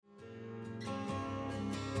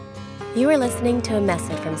You are listening to a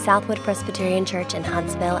message from Southwood Presbyterian Church in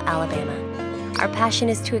Huntsville, Alabama. Our passion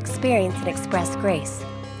is to experience and express grace.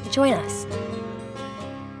 Join us.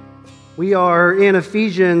 We are in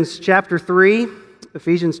Ephesians chapter 3.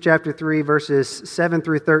 Ephesians chapter 3, verses 7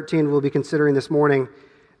 through 13 we'll be considering this morning.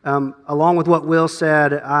 Along with what Will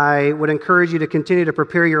said, I would encourage you to continue to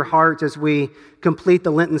prepare your hearts as we complete the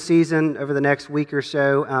Lenten season over the next week or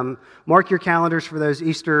so. Mark your calendars for those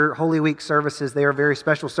Easter Holy Week services. They are very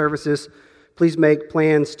special services. Please make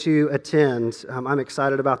plans to attend. I'm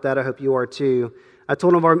excited about that. I hope you are too. I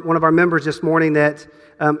told one of our members this morning that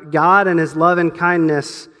God in His love and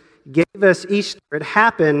kindness gave us Easter. It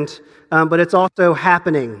happened, but it's also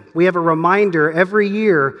happening. We have a reminder every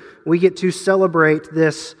year we get to celebrate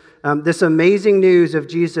this amazing news of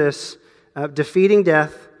Jesus defeating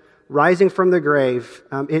death, rising from the grave.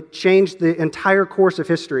 It changed the entire course of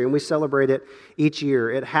history, and we celebrate it each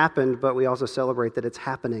year. It happened, but we also celebrate that it's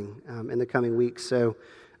happening in the coming weeks. So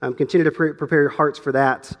continue to prepare your hearts for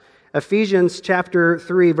that. Ephesians chapter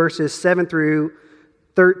 3, verses 7 through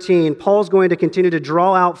 13, Paul's going to continue to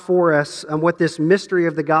draw out for us what this mystery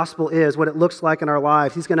of the gospel is, what it looks like in our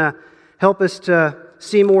lives. He's going to help us to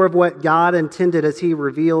see more of what God intended as He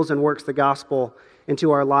reveals and works the gospel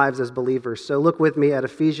into our lives as believers. So look with me at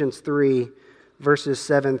Ephesians 3, verses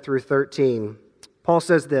 7 through 13. Paul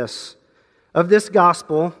says this, "Of this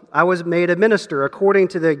gospel I was made a minister according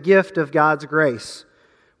to the gift of God's grace,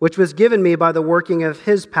 which was given me by the working of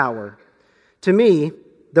His power. To me,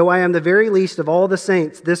 though I am the very least of all the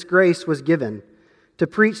saints, this grace was given, to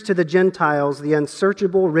preach to the Gentiles the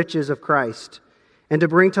unsearchable riches of Christ, and to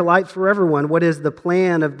bring to light for everyone what is the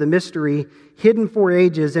plan of the mystery hidden for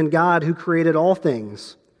ages in God who created all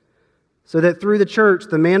things, so that through the church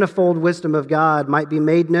the manifold wisdom of God might be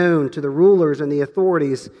made known to the rulers and the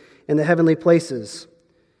authorities in the heavenly places.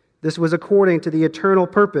 This was according to the eternal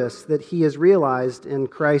purpose that He has realized in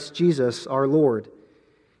Christ Jesus our Lord,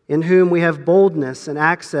 in whom we have boldness and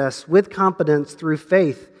access with confidence through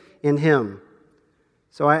faith in Him.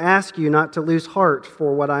 So I ask you not to lose heart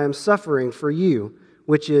for what I am suffering for you,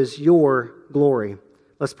 which is your glory."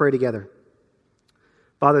 Let's pray together.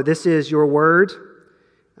 Father, this is your word.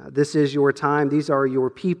 This is your time. These are your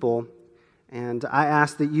people. And I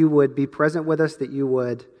ask that you would be present with us, that you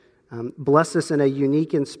would bless us in a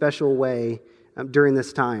unique and special way during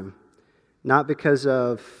this time. Not because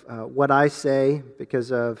of what I say,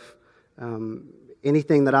 because of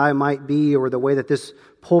anything that I might be or the way that this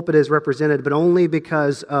pulpit is represented, but only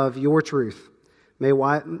because of your truth. May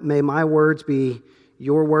my words be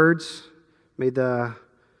your words. May the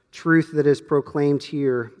truth that is proclaimed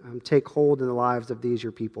here take hold in the lives of these,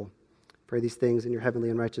 your people. Pray these things in your heavenly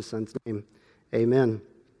and righteous Son's name. Amen.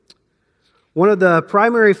 One of the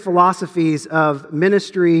primary philosophies of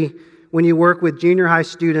ministry when you work with junior high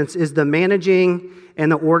students is the managing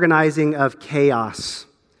and the organizing of chaos.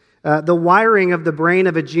 The wiring of the brain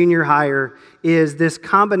of a junior higher is this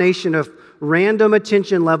combination of random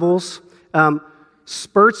attention levels,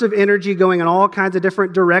 spurts of energy going in all kinds of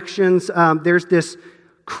different directions. There's this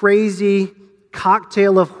crazy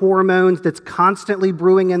cocktail of hormones that's constantly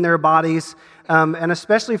brewing in their bodies. And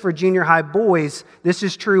especially for junior high boys, this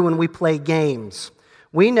is true when we play games.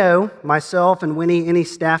 We know, myself and Winnie, any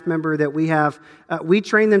staff member that we have, we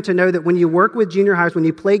train them to know that when you work with junior highs, when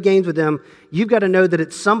you play games with them, you've got to know that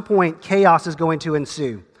at some point chaos is going to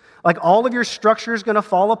ensue. Like all of your structure is going to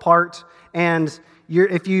fall apart, and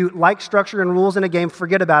if you like structure and rules in a game,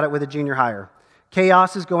 forget about it with a junior higher.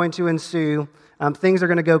 Chaos is going to ensue. Things are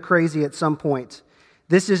going to go crazy at some point.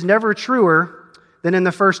 This is never truer than in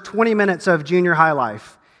the first 20 minutes of junior high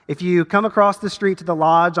life. If you come across the street to the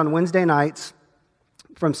lodge on Wednesday nights,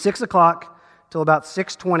 from 6 o'clock till about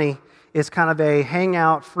 6:20 is kind of a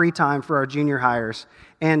hangout free time for our junior hires.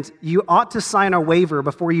 And you ought to sign a waiver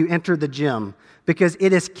before you enter the gym because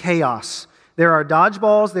it is chaos. There are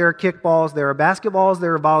dodgeballs, there are kickballs, there are basketballs,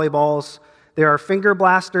 there are volleyballs, there are finger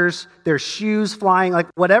blasters, there's shoes flying, like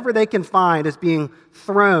whatever they can find is being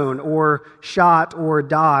thrown or shot or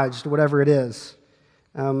dodged, whatever it is.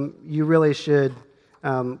 You really should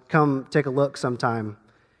come take a look sometime.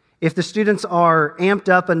 If the students are amped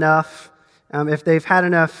up enough, if they've had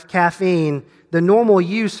enough caffeine, the normal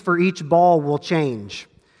use for each ball will change.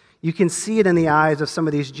 You can see it in the eyes of some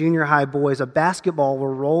of these junior high boys. A basketball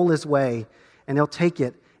will roll his way, and he'll take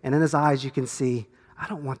it, and in his eyes you can see, I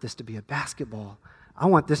don't want this to be a basketball. I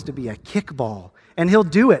want this to be a kickball. And he'll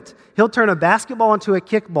do it. He'll turn a basketball into a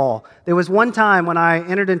kickball. There was one time when I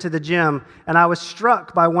entered into the gym, and I was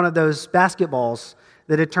struck by one of those basketballs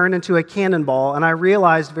that had turned into a cannonball, and I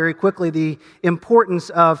realized very quickly the importance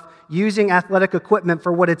of using athletic equipment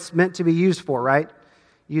for what it's meant to be used for, right?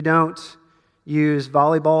 You don't use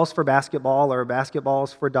volleyballs for basketball or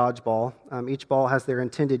basketballs for dodgeball. Each ball has their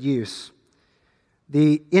intended use.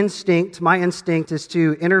 My instinct is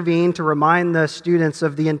to intervene to remind the students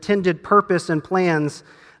of the intended purpose and plans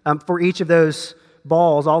for each of those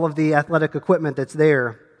balls, all of the athletic equipment that's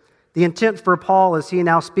there. The intent for Paul as he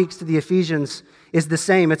now speaks to the Ephesians is the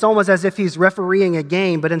same. It's almost as if he's refereeing a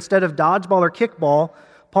game, but instead of dodgeball or kickball,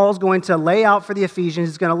 Paul's going to lay out for the Ephesians,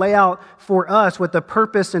 he's going to lay out for us what the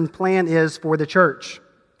purpose and plan is for the church.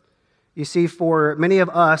 You see, for many of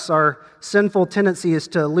us, our sinful tendency is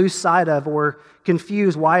to lose sight of or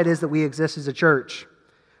confuse why it is that we exist as a church.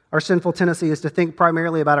 Our sinful tendency is to think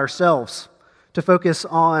primarily about ourselves, to focus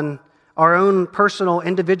on our own personal,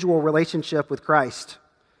 individual relationship with Christ.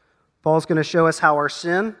 Paul's going to show us how our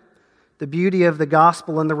sin, the beauty of the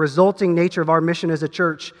gospel, and the resulting nature of our mission as a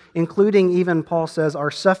church, including even, Paul says,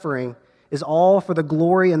 our suffering, is all for the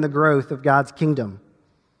glory and the growth of God's kingdom.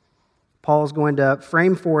 Paul is going to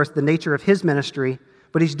frame for us the nature of his ministry,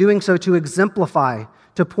 but he's doing so to exemplify,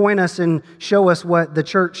 to point us and show us what the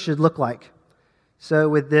church should look like. So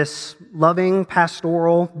with this loving,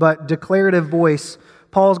 pastoral, but declarative voice,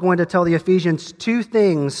 Paul's going to tell the Ephesians two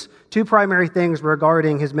primary things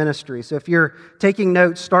regarding his ministry. So if you're taking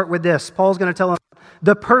notes, start with this. Paul's going to tell them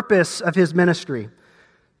the purpose of his ministry,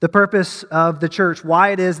 the purpose of the church, why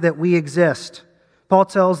it is that we exist. Paul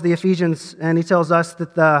tells the Ephesians, and he tells us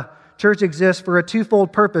that the church exists for a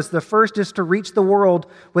twofold purpose. The first is to reach the world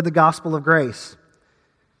with the gospel of grace.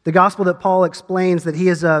 The gospel that Paul explains that he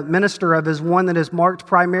is a minister of is one that is marked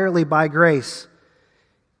primarily by grace.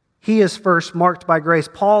 He is first marked by grace.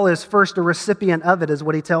 Paul is first a recipient of it, is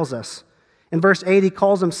what he tells us. In verse 8, he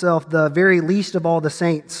calls himself the very least of all the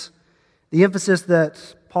saints. The emphasis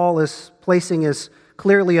that Paul is placing is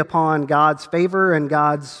clearly upon God's favor and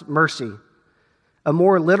God's mercy. A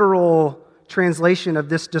more literal translation of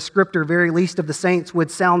this descriptor, very least of the saints,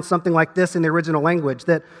 would sound something like this in the original language,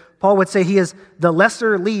 that Paul would say he is the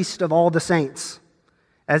lesser least of all the saints.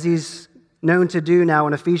 As he's known to do now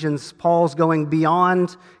in Ephesians, Paul's going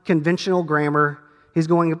beyond conventional grammar. He's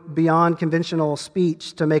going beyond conventional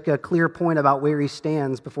speech to make a clear point about where he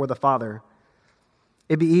stands before the Father.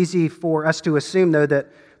 It'd be easy for us to assume, though, that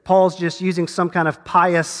Paul's just using some kind of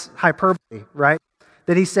pious hyperbole, right?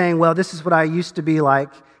 That he's saying, well, this is what I used to be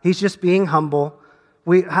like. He's just being humble.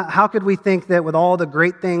 How could we think that with all the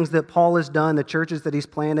great things that Paul has done, the churches that he's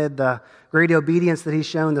planted, the great obedience that he's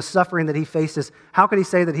shown, the suffering that he faces, how could he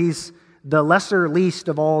say that he's the lesser least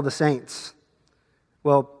of all the saints?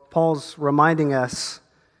 Well, Paul's reminding us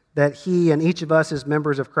that he and each of us as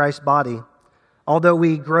members of Christ's body, although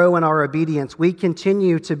we grow in our obedience, we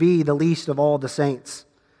continue to be the least of all the saints.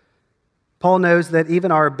 Paul knows that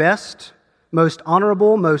even our best, most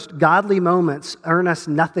honorable, most godly moments earn us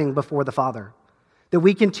nothing before the Father, that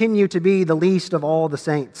we continue to be the least of all the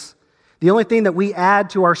saints. The only thing that we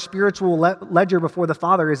add to our spiritual ledger before the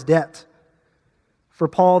Father is debt. For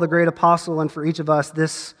Paul, the great apostle, and for each of us,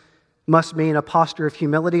 this must mean a posture of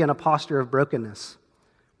humility and a posture of brokenness.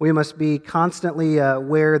 We must be constantly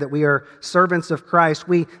aware that we are servants of Christ.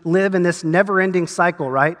 We live in this never-ending cycle,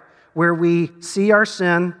 right? Where we see our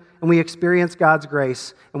sin and we experience God's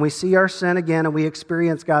grace, and we see our sin again and we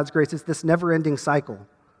experience God's grace. It's this never-ending cycle.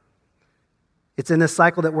 It's in this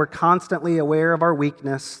cycle that we're constantly aware of our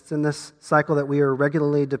weakness. It's in this cycle that we are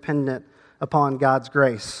regularly dependent upon God's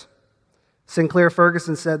grace. Sinclair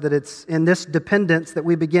Ferguson said that it's in this dependence that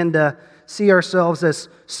we begin to see ourselves as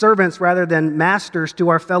servants rather than masters to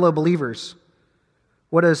our fellow believers.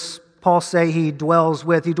 What does Paul say he dwells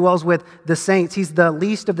with? He dwells with the saints. He's the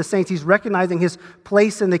least of the saints. He's recognizing his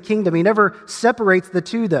place in the kingdom. He never separates the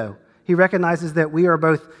two, though. He recognizes that we are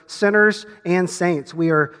both sinners and saints. We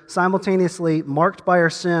are simultaneously marked by our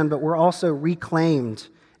sin, but we're also reclaimed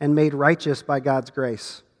and made righteous by God's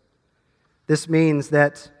grace. This means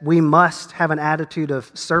that we must have an attitude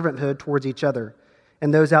of servanthood towards each other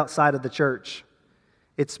and those outside of the church.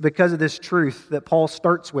 It's because of this truth that Paul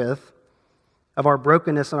starts with, of our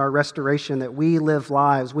brokenness and our restoration, that we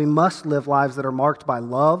must live lives that are marked by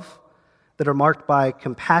love, that are marked by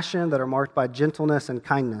compassion, that are marked by gentleness and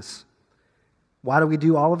kindness. Why do we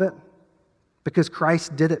do all of it? Because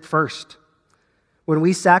Christ did it first. When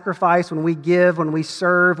we sacrifice, when we give, when we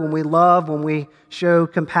serve, when we love, when we show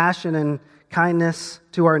compassion and kindness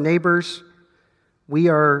to our neighbors, we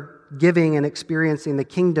are giving and experiencing the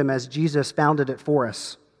kingdom as Jesus founded it for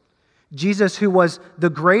us. Jesus, who was the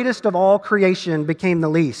greatest of all creation, became the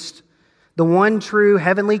least. The one true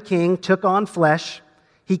heavenly King took on flesh.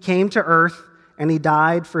 He came to earth and he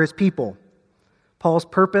died for his people. Paul's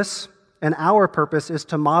purpose and our purpose is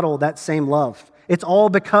to model that same love. It's all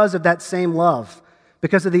because of that same love,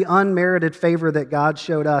 because of the unmerited favor that God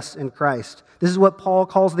showed us in Christ. This is what Paul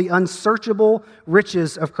calls the unsearchable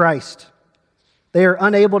riches of Christ. They are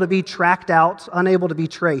unable to be tracked out, unable to be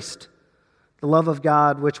traced. The love of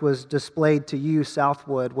God which was displayed to you,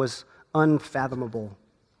 Southwood, was unfathomable.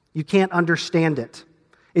 You can't understand it.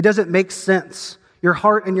 It doesn't make sense. Your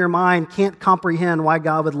heart and your mind can't comprehend why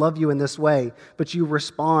God would love you in this way, but you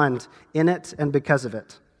respond in it and because of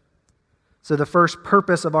it. So the first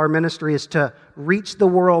purpose of our ministry is to reach the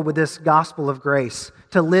world with this gospel of grace,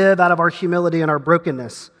 to live out of our humility and our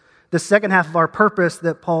brokenness. The second half of our purpose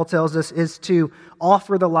that Paul tells us is to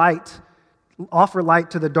offer light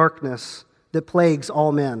to the darkness that plagues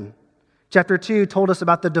all men. Chapter 2 told us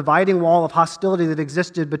about the dividing wall of hostility that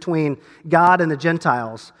existed between God and the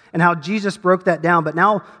Gentiles and how Jesus broke that down. But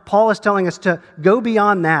now Paul is telling us to go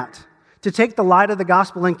beyond that, to take the light of the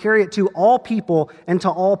gospel and carry it to all people and to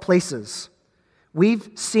all places. We've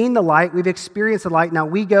seen the light, we've experienced the light, now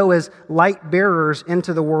we go as light bearers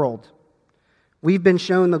into the world. We've been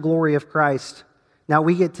shown the glory of Christ. Now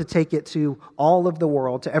we get to take it to all of the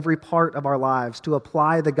world, to every part of our lives, to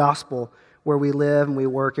apply the gospel where we live and we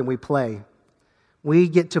work and we play. We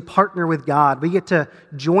get to partner with God. We get to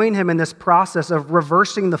join Him in this process of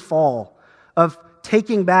reversing the fall, of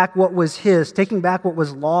taking back what was His, taking back what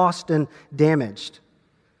was lost and damaged.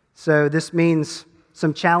 So this means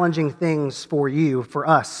some challenging things for you, for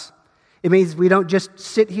us. It means we don't just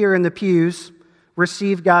sit here in the pews,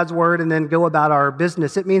 receive God's word, and then go about our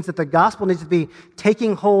business. It means that the gospel needs to be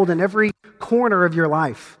taking hold in every corner of your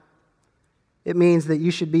life. It means that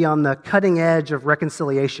you should be on the cutting edge of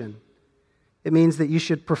reconciliation. It means that you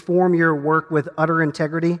should perform your work with utter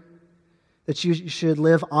integrity, that you should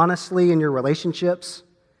live honestly in your relationships.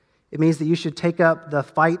 It means that you should take up the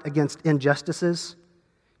fight against injustices.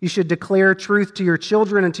 You should declare truth to your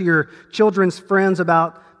children and to your children's friends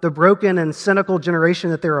about the broken and cynical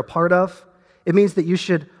generation that they're a part of. It means that you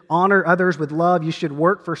should honor others with love. You should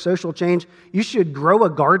work for social change. You should grow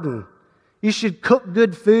a garden. You should cook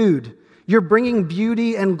good food. You're bringing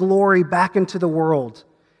beauty and glory back into the world,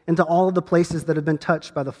 into all of the places that have been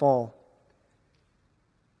touched by the fall.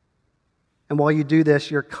 And while you do this,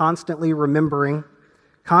 you're constantly remembering,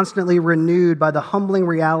 constantly renewed by the humbling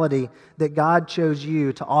reality that God chose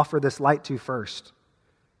you to offer this light to first.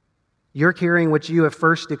 You're carrying what you have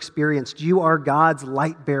first experienced. You are God's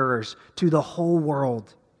light bearers to the whole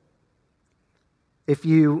world. If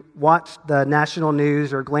you watched the national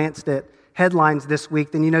news or glanced at headlines this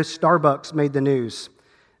week, then you know Starbucks made the news.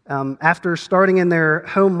 After starting in their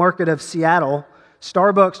home market of Seattle,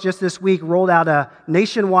 Starbucks just this week rolled out a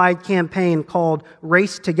nationwide campaign called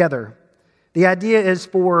Race Together. The idea is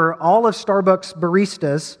for all of Starbucks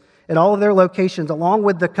baristas at all of their locations, along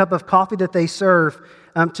with the cup of coffee that they serve,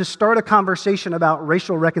 to start a conversation about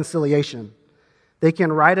racial reconciliation. They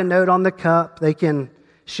can write a note on the cup, they can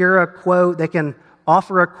share a quote, they can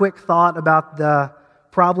offer a quick thought about the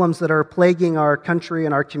problems that are plaguing our country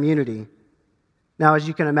and our community. Now, as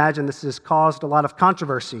you can imagine, this has caused a lot of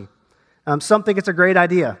controversy. Some think it's a great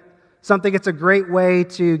idea. Some think it's a great way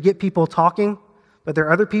to get people talking, but there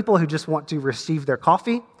are other people who just want to receive their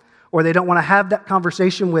coffee, or they don't want to have that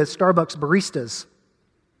conversation with Starbucks baristas.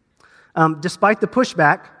 Despite the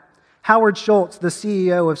pushback, Howard Schultz, the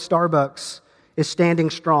CEO of Starbucks, is standing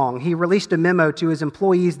strong. He released a memo to his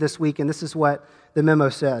employees this week, and this is what the memo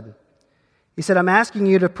said. He said, "I'm asking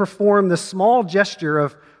you to perform the small gesture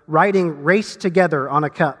of writing Race Together on a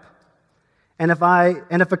cup. And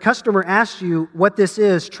if a customer asks you what this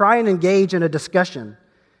is, try and engage in a discussion.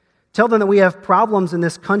 Tell them that we have problems in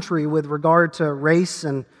this country with regard to race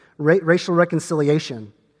and racial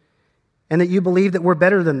reconciliation, and that you believe that we're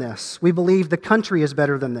better than this. We believe the country is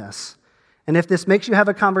better than this. And if this makes you have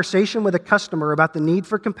a conversation with a customer about the need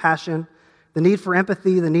for compassion, the need for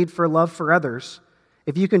empathy, the need for love for others,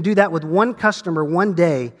 if you can do that with one customer one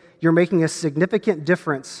day, you're making a significant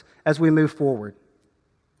difference as we move forward."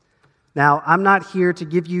 Now, I'm not here to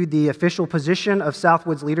give you the official position of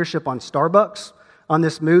Southwood's leadership on Starbucks, on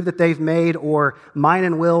this move that they've made, or mine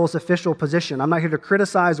and Will's official position. I'm not here to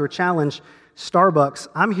criticize or challenge Starbucks.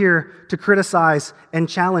 I'm here to criticize and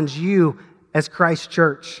challenge you as Christ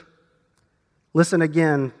Church. Listen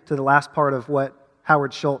again to the last part of what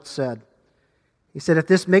Howard Schultz said. He said, "If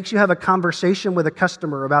this makes you have a conversation with a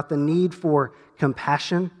customer about the need for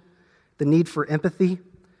compassion, the need for empathy,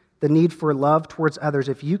 the need for love towards others,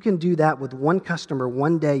 if you can do that with one customer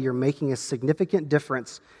one day, you're making a significant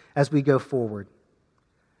difference as we go forward."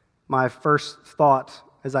 My first thought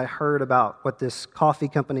as I heard about what this coffee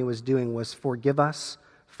company was doing was, forgive us,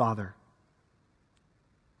 Father.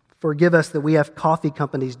 Forgive us that we have coffee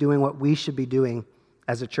companies doing what we should be doing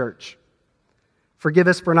as a church. Forgive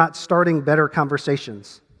us for not starting better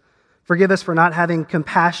conversations. Forgive us for not having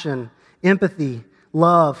compassion, empathy,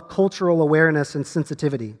 love, cultural awareness, and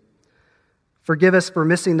sensitivity. Forgive us for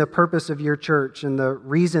missing the purpose of your church and the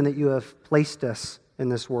reason that you have placed us in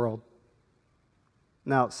this world.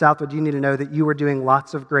 Now, Southwood, you need to know that you are doing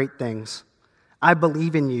lots of great things. I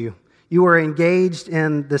believe in you. You are engaged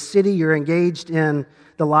in the city. You're engaged in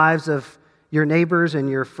the lives of your neighbors and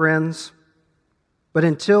your friends. But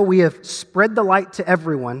until we have spread the light to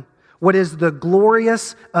everyone, what is the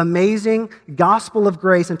glorious, amazing gospel of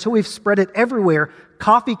grace, until we've spread it everywhere,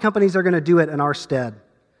 coffee companies are going to do it in our stead.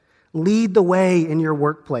 Lead the way in your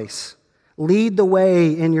workplace. Lead the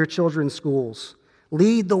way in your children's schools.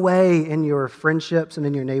 Lead the way in your friendships and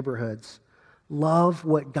in your neighborhoods. Love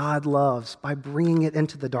what God loves by bringing it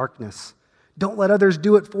into the darkness. Don't let others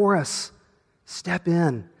do it for us. Step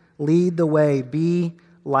in. Lead the way. Be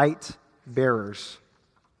light bearers.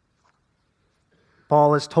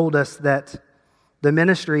 Paul has told us that the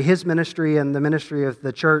ministry, his ministry and the ministry of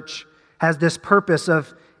the church, has this purpose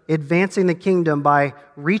of advancing the kingdom by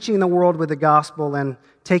reaching the world with the gospel and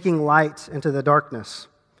taking light into the darkness.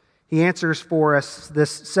 He answers for us this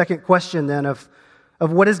second question then of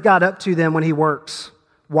what is God up to then when he works?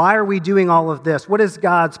 Why are we doing all of this? What is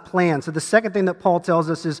God's plan? So the second thing that Paul tells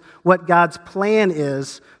us is what God's plan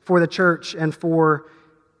is for the church and for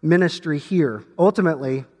ministry here.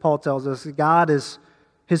 Ultimately, Paul tells us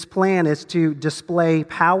his plan is to display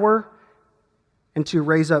power and to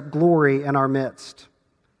raise up glory in our midst.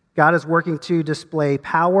 God is working to display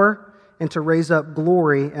power and to raise up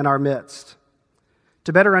glory in our midst.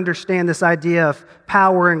 To better understand this idea of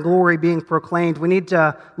power and glory being proclaimed, we need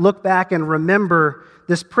to look back and remember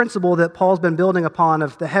this principle that Paul's been building upon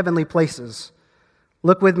of the heavenly places.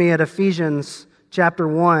 Look with me at Ephesians chapter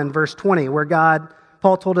 1, verse 20, where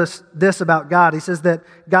Paul told us this about God. He says that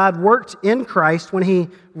God worked in Christ when he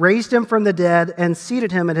raised him from the dead and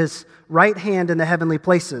seated him at his right hand in the heavenly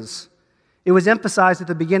places. It was emphasized at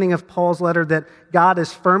the beginning of Paul's letter that God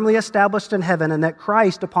is firmly established in heaven and that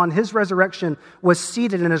Christ, upon his resurrection, was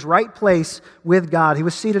seated in his right place with God. He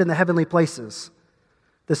was seated in the heavenly places.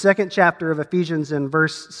 The second chapter of Ephesians in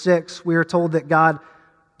verse 6, we are told that God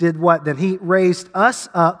did what? Then he raised us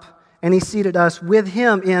up and he seated us with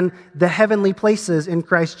him in the heavenly places in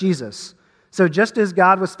Christ Jesus. So just as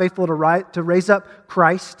God was faithful to raise up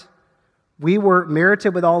Christ, we were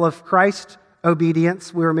merited with all of Christ's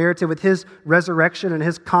obedience. We were merited with his resurrection and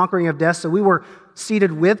his conquering of death. So we were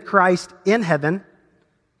seated with Christ in heaven.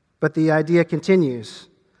 But the idea continues.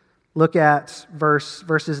 Look at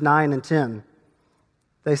verses 9 and 10.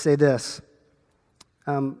 They say this,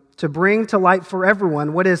 to bring to light for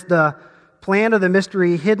everyone what is the plan of the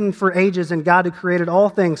mystery hidden for ages in God who created all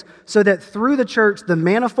things, so that through the church the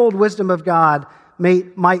manifold wisdom of God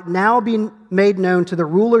might now be made known to the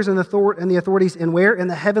rulers and the authorities in where? In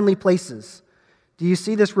the heavenly places. Do you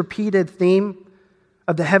see this repeated theme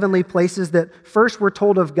of the heavenly places, that first we're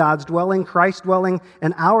told of God's dwelling, Christ's dwelling,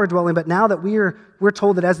 and our dwelling, but now that we're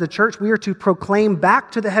told that as the church we are to proclaim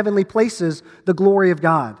back to the heavenly places the glory of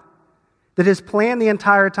God. That his plan the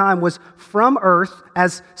entire time was from earth,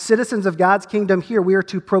 as citizens of God's kingdom here, we are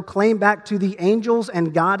to proclaim back to the angels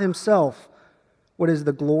and God himself what is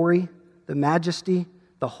the glory, the majesty,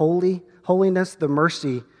 the holiness, the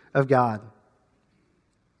mercy of God.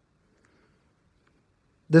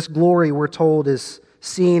 This glory, we're told, is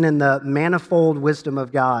seen in the manifold wisdom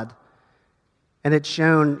of God, and it's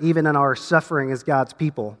shown even in our suffering as God's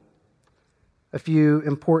people. A few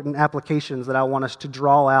important applications that I want us to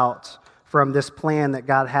draw out from this plan that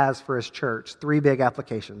God has for his church. 3 big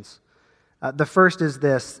applications. The first is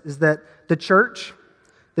this, is that the church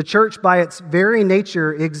by its very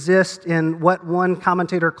nature exists in what one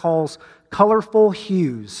commentator calls colorful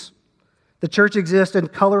hues. The church exists in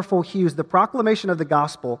colorful hues. The proclamation of the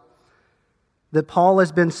gospel that Paul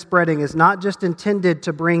has been spreading is not just intended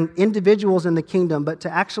to bring individuals in the kingdom, but to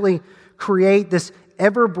actually create this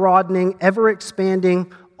ever-broadening,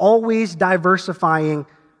 ever-expanding, always diversifying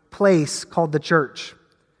place called the church.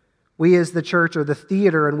 We as the church are the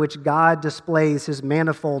theater in which God displays his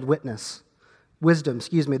manifold wisdom.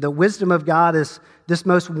 The wisdom of God is this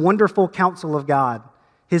most wonderful counsel of God,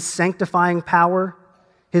 his sanctifying power,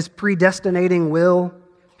 his predestinating will,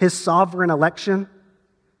 his sovereign election.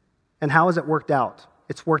 And how has it worked out?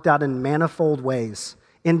 It's worked out in manifold ways,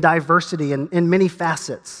 in diversity, and in many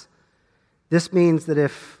facets. This means that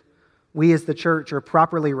if we as the church are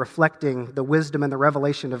properly reflecting the wisdom and the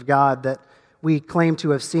revelation of God that we claim to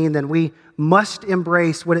have seen, then we must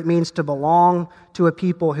embrace what it means to belong to a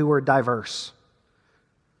people who are diverse.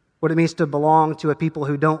 What it means to belong to a people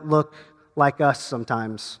who don't look like us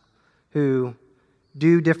sometimes, who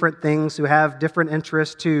do different things, who have different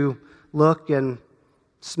interests, who look and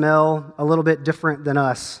smell a little bit different than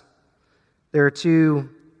us. There are two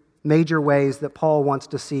major ways that Paul wants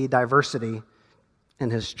to see diversity in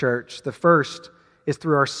his church. The first is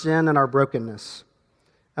through our sin and our brokenness.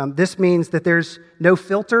 This means that there's no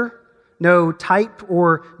filter, no type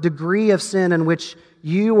or degree of sin in which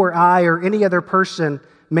you or I or any other person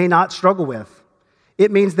may not struggle with. It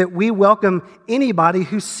means that we welcome anybody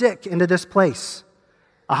who's sick into this place.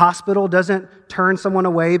 A hospital doesn't turn someone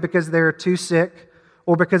away because they're too sick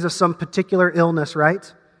or because of some particular illness,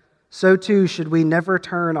 right? So too should we never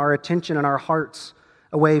turn our attention and our hearts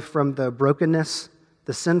away from the brokenness,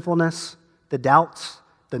 the sinfulness, the doubts,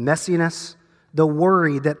 the messiness, the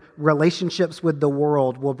worry that relationships with the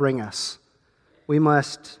world will bring us. We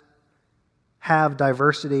must have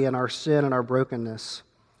diversity in our sin and our brokenness.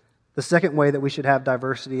 The second way that we should have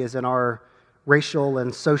diversity is in our racial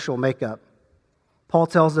and social makeup. Paul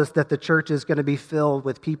tells us that the church is going to be filled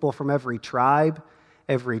with people from every tribe,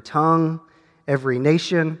 every tongue, every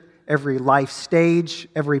nation, every life stage,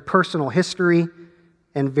 every personal history,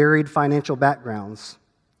 and varied financial backgrounds.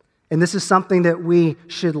 And this is something that we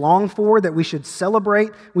should long for, that we should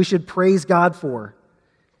celebrate, we should praise God for.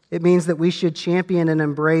 It means that we should champion and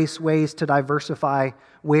embrace ways to diversify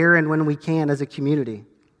where and when we can as a community.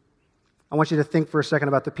 I want you to think for a second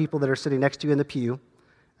about the people that are sitting next to you in the pew.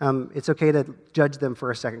 It's okay to judge them for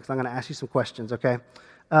a second because I'm going to ask you some questions, okay?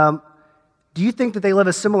 Do you think that they live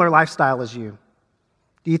a similar lifestyle as you?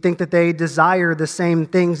 Do you think that they desire the same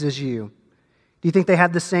things as you? Do you think they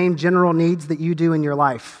have the same general needs that you do in your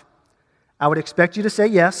life? I would expect you to say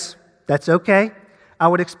yes. That's okay. I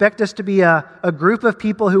would expect us to be a group of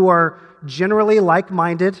people who are generally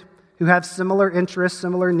like-minded, who have similar interests,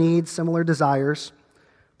 similar needs, similar desires.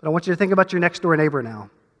 But I want you to think about your next-door neighbor now,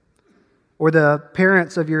 or the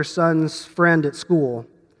parents of your son's friend at school,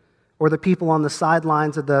 or the people on the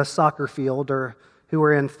sidelines of the soccer field, or who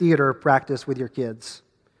are in theater practice with your kids.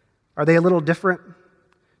 Are they a little different?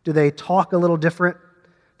 Do they talk a little different?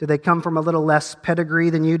 Do they come from a little less pedigree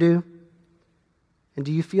than you do? And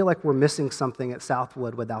do you feel like we're missing something at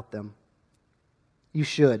Southwood without them? You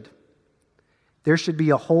should. There should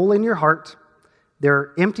be a hole in your heart. There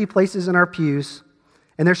are empty places in our pews.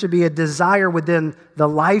 And there should be a desire within the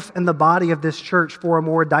life and the body of this church for a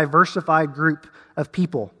more diversified group of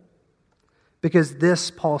people. Because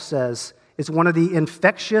this, Paul says, is one of the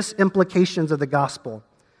infectious implications of the gospel.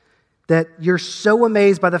 That you're so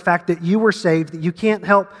amazed by the fact that you were saved that you can't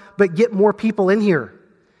help but get more people in here.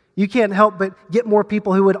 You can't help but get more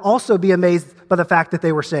people who would also be amazed by the fact that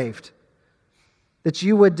they were saved. That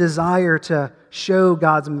you would desire to show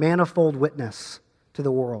God's manifold witness to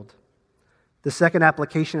the world. The second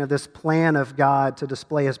application of this plan of God to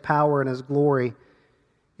display His power and His glory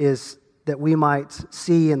is that we might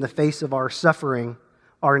see in the face of our suffering,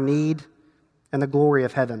 our need, and the glory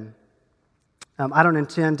of heaven. I don't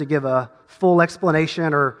intend to give a full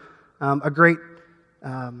explanation or a great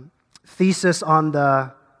thesis on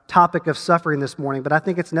the topic of suffering this morning, but I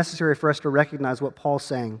think it's necessary for us to recognize what Paul's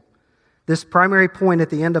saying. This primary point at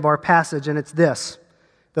the end of our passage, and it's this,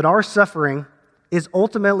 that our suffering is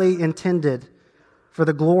ultimately intended for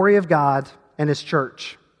the glory of God and His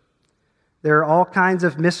church. There are all kinds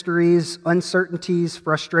of mysteries, uncertainties,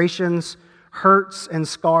 frustrations, hurts, and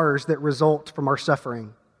scars that result from our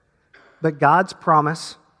suffering. But God's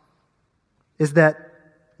promise is that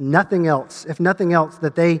nothing else, if nothing else,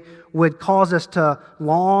 that they would cause us to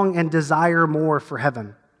long and desire more for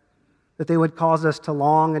heaven. That they would cause us to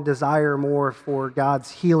long and desire more for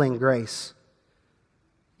God's healing grace.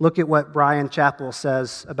 Look at what Brian Chappell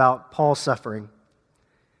says about Paul's suffering.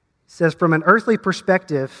 He says, from an earthly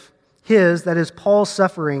perspective, that is Paul's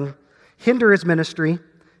suffering, hinder his ministry,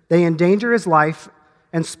 they endanger his life,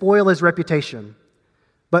 and spoil his reputation.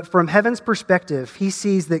 But from heaven's perspective, he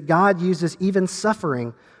sees that God uses even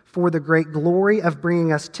suffering for the great glory of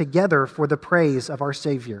bringing us together for the praise of our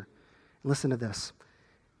Savior. Listen to this.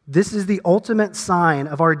 This is the ultimate sign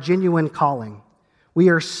of our genuine calling. We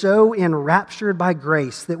are so enraptured by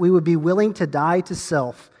grace that we would be willing to die to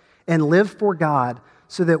self and live for God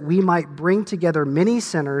so that we might bring together many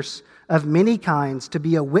sinners of many kinds to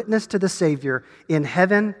be a witness to the Savior in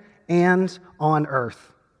heaven and on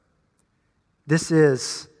earth. This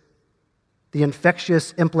is the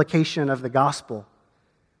infectious implication of the gospel,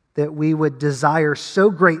 that we would desire so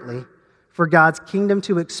greatly for God's kingdom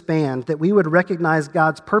to expand, that we would recognize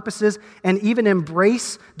God's purposes and even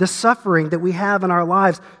embrace the suffering that we have in our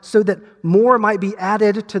lives so that more might be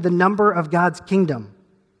added to the number of God's kingdom.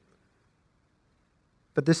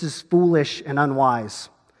 But this is foolish and unwise.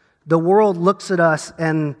 The world looks at us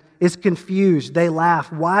and is confused. They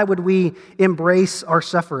laugh. Why would we embrace our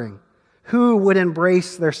suffering? Who would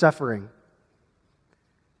embrace their suffering?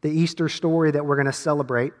 The Easter story that we're going to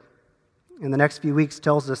celebrate in the next few weeks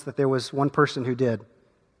tells us that there was one person who did.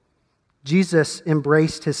 Jesus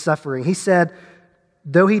embraced his suffering. He said,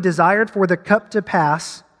 though he desired for the cup to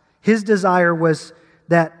pass, his desire was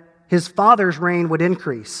that his Father's reign would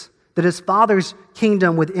increase, that his Father's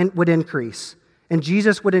kingdom would increase, and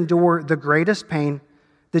Jesus would endure the greatest pain,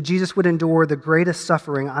 that Jesus would endure the greatest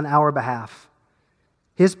suffering on our behalf.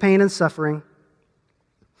 His pain and suffering,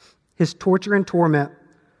 his torture and torment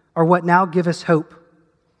are what now give us hope.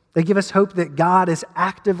 They give us hope that God is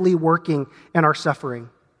actively working in our suffering,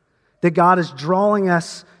 that God is drawing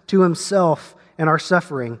us to himself in our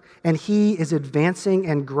suffering, and he is advancing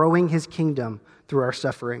and growing his kingdom through our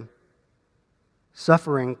suffering.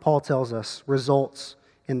 Suffering, Paul tells us, results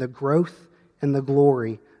in the growth and the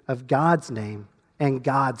glory of God's name and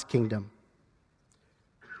God's kingdom.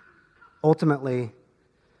 Ultimately,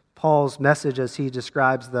 Paul's message as he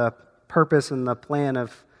describes the purpose and the plan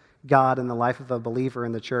of God in the life of a believer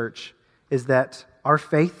in the church is that our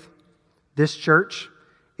faith, this church,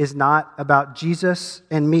 is not about Jesus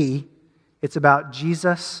and me, it's about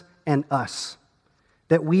Jesus and us.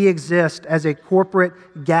 That we exist as a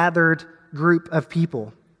corporate, gathered group of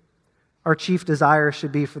people. Our chief desire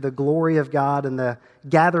should be for the glory of God and the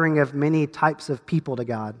gathering of many types of people to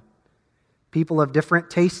God. People of different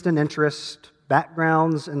tastes and interests,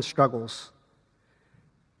 backgrounds and struggles.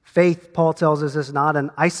 Faith, Paul tells us, is not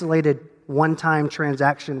an isolated one-time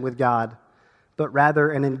transaction with God, but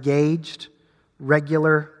rather an engaged,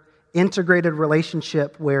 regular, integrated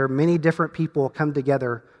relationship where many different people come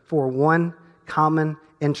together for one common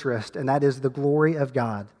interest, and that is the glory of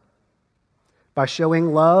God. By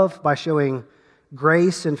showing love, by showing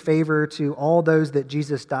grace and favor to all those that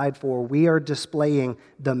Jesus died for, we are displaying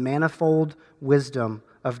the manifold wisdom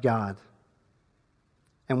of God.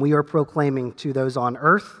 And we are proclaiming to those on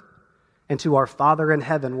earth and to our Father in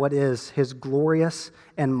heaven what is his glorious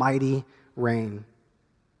and mighty reign.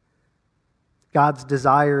 God's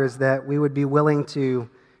desire is that we would be willing to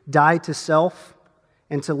die to self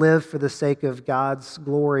and to live for the sake of God's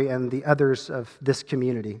glory and the others of this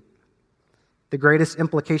community. The greatest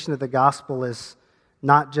implication of the gospel is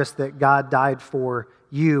not just that God died for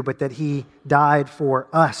you, but that he died for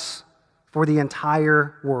us, for the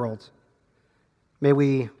entire world. May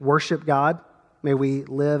we worship God, may we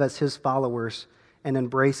live as his followers and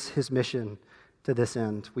embrace his mission to this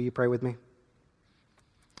end. Will you pray with me?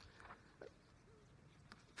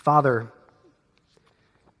 Father,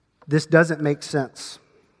 this doesn't make sense.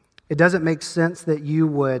 It doesn't make sense that you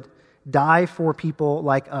would die for people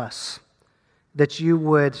like us, that you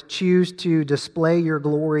would choose to display your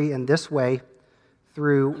glory in this way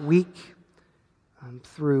through weak,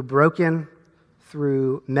 through broken,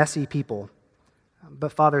 through messy people.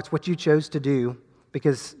 But Father, it's what you chose to do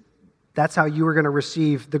because that's how you were going to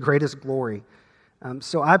receive the greatest glory.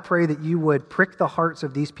 So I pray that you would prick the hearts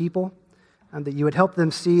of these people, that you would help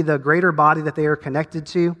them see the greater body that they are connected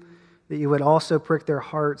to, that you would also prick their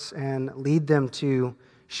hearts and lead them to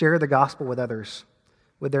share the gospel with others,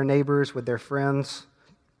 with their neighbors, with their friends,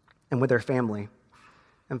 and with their family.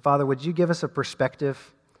 And Father, would you give us a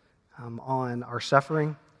perspective on our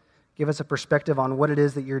suffering? Give us a perspective on what it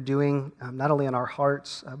is that you're doing, not only in our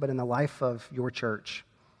hearts, but in the life of your church.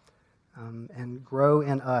 And grow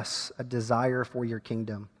in us a desire for your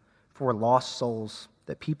kingdom, for lost souls,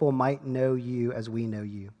 that people might know you as we know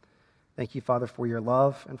you. Thank you, Father, for your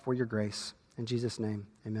love and for your grace. In Jesus' name,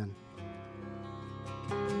 amen.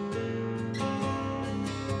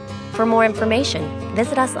 For more information,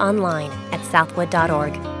 visit us online at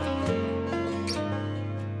southwood.org.